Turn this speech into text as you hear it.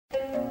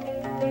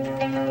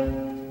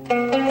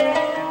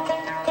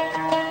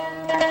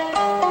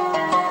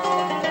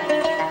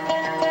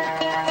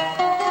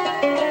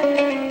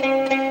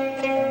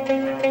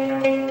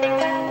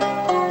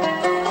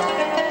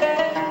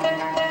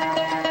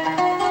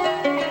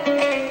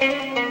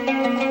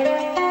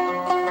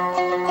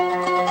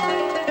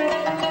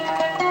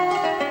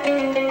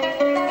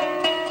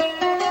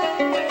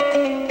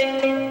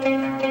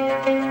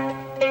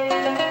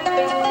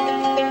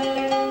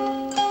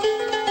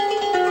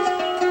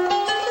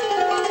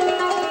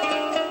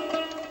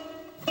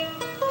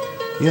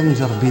يا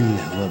مجربين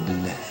الهوى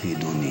بالله في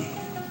دوني،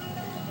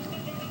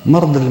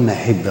 مرض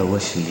المحبة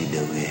واش اللي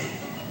داويه؟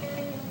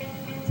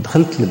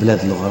 دخلت لبلاد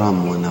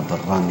الغرام وانا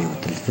براني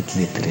وتلفت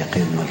لي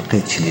طريقي وما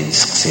لقيتش اللي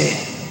نسقسيه.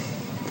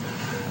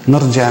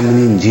 نرجع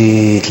منين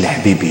جيت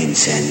لحبيبي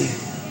انساني،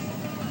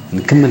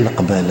 نكمل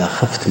القبالة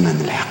خفت ما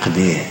نلحق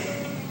ليه.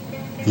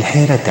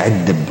 الحيرة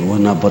تعذب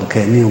وانا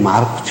بركاني وما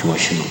عرفتش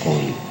واش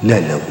نقول، لا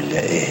ولا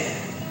ايه.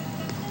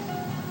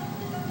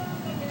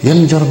 يا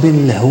مجربين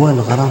الهوى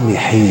الغرام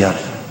يحير،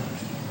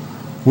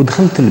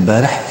 ودخلت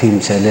البارح في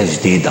مسالة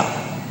جديدة.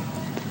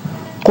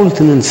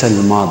 قلت ننسى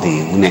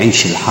الماضي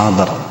ونعيش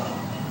الحاضر،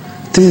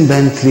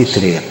 تنبانت لي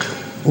طريق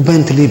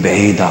وبانت لي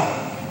بعيدة.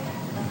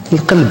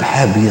 القلب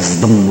حاب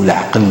يصدم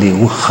والعقل لي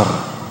يوخر،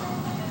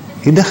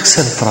 إذا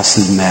خسرت راس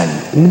المال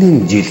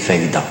منين تجي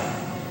الفايدة؟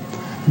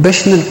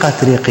 باش نلقى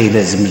طريقي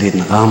لازم لي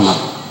نغامر،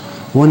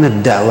 وانا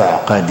الدعوة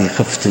عقادي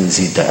خفت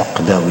نزيد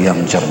عقدة. ويا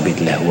مجربين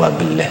الهوى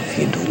بالله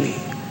في دوني.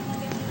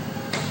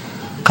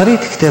 قريت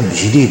كتاب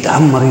جديد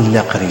عمري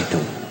إلا قريته،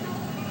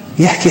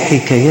 يحكي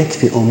حكايات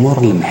في أمور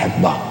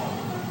المحبة.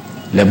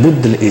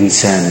 لابد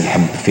الإنسان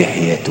يحب في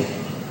حياته،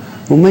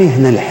 وما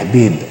يهنى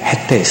الحبيب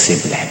حتى يصيب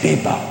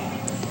الحبيبة.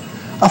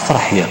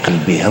 أفرح يا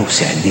قلبي هاو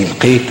سعدي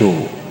لقيته،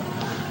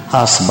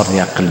 أصبر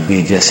يا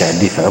قلبي جا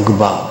سعدي في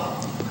عقبة.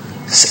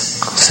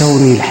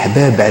 سوني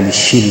الحباب على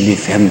الشي اللي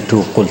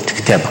فهمته، قلت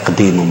كتاب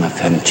قديم وما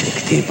فهمتش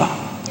الكتيبة.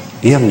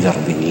 يا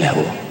مجربين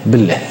الهوى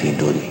بالله في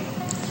دوني.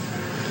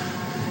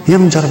 يا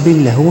مجربين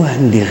الهوى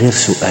عندي غير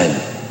سؤال،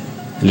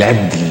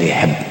 العبد اللي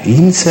يحب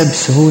ينسى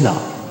بسهولة.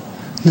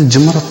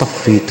 الجمر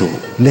طفيته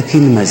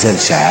لكن ما زال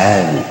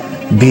شعال،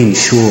 بين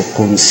شوق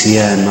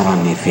ونسيان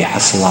راني في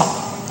حصلة.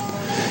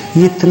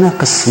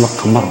 يتناقص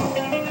القمر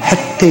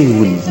حتى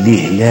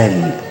يولي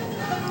هلال،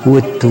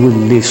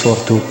 وتولي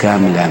صورته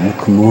كاملة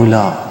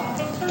مكمولة.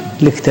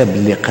 الكتاب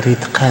اللي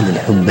قريت قال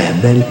الحب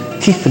هبال،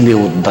 كيف اللي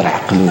يوضر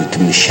عقله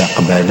يتمشى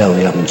قباله.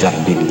 ويا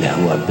مجربين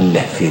الهوى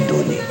بالله في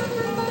دوني.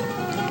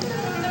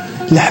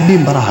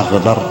 الحبيب راه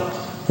غدر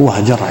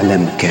وهجر على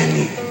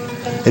مكاني،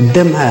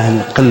 الدمعة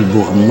القلب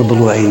وغمض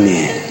له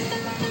عينيه.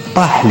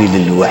 طاح لي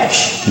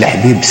للوحش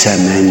الحبيب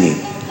ساماني،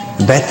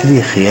 بعت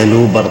لي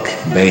خياله برك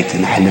بيت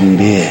نحلم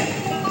بيه.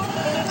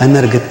 انا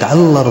رقدت على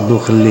الارض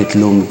وخليت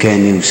له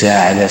مكاني،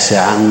 وساعة على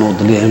ساعة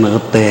نوض ليه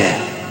نغطيه.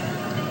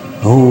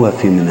 هو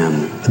في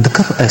منامه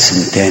ذكر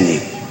اسم تاني،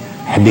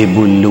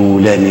 حبيبه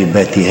الاولاني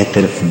بات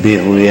يهترف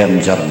بيه. ويا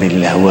مجربين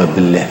الهوى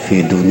بالله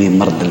في دوني،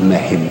 مرض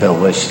المحبة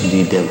واش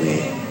اللي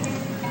داويه؟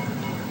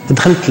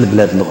 دخلت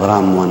لبلاد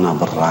الغرام وانا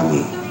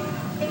براني،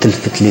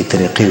 تلفت لي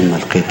طريقي وما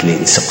لقيت لي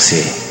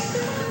نسقسيه.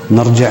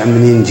 نرجع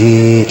منين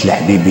جيت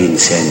لحبيبي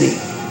انساني،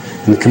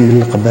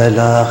 نكمل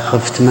القبالة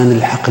خفت ما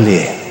نلحق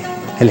ليه.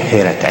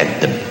 الحيرة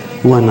تعذب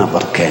وانا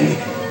بركاني،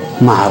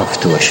 ما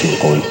عرفت واش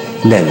نقول،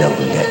 لا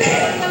ولا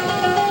ايه.